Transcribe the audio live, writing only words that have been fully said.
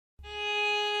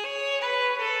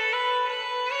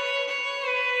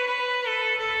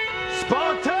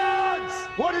Spartans!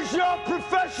 What is your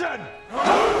profession?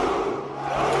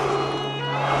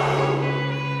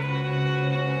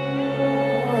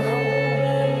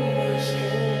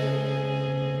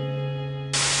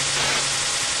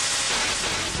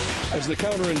 As the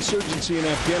counterinsurgency in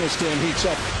Afghanistan heats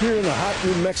up, here in the hot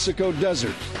New Mexico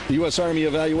desert, the U.S. Army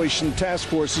Evaluation Task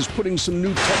Force is putting some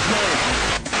new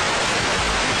technology.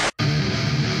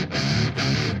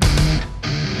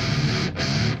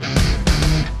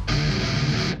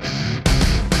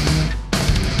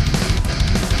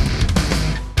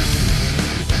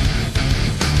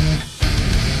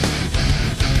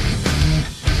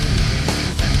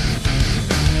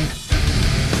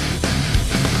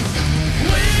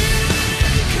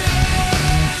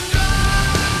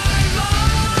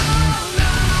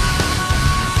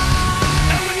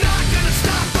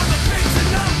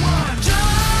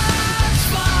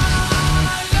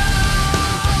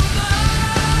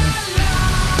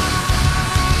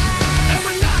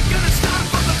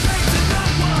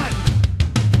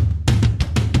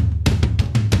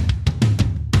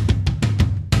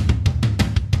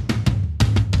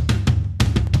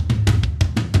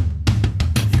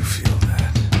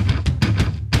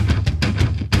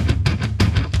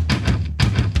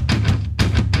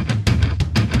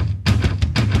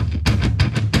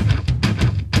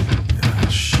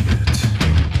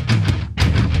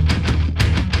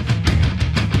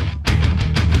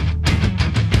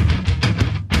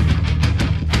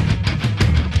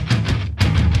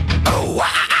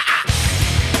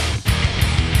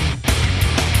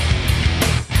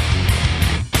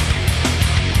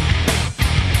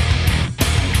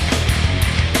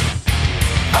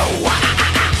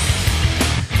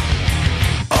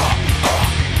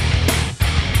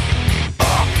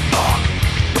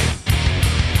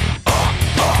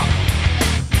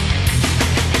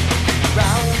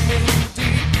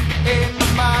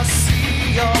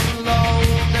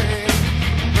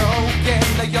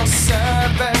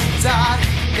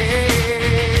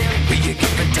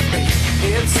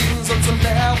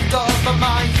 Left over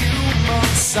my human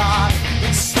side,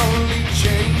 it's slowly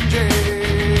changing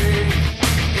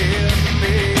in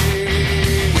me.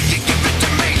 Will you give it to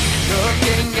me?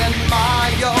 Looking at my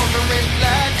own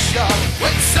reflection,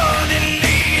 when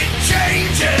suddenly it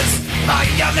changes,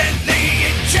 violently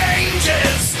it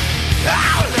changes.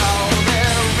 Oh no,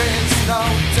 there is no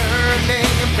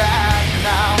turning back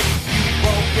now. You've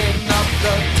woken up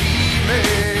the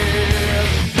demon,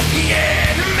 the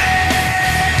enemy.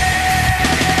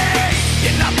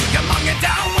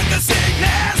 Down with the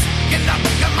sickness. Get up,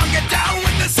 come on, get down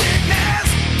with the sickness.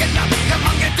 Get up, come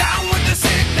on, get down with the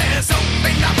sickness.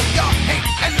 Open up your hate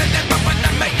and let it run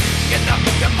on me. Get up,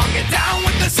 come on, get down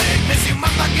with the sickness. You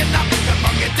mother, get up, come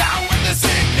on, get down with the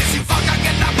sickness. You fucker,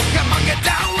 get up, come on, get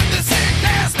down with the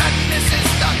sickness. Madness is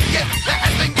the gift that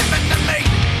has been given to me.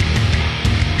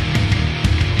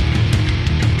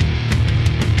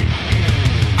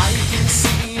 I can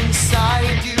see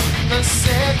inside you. The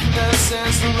sickness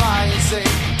is rising.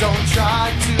 Don't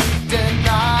try to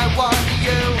deny what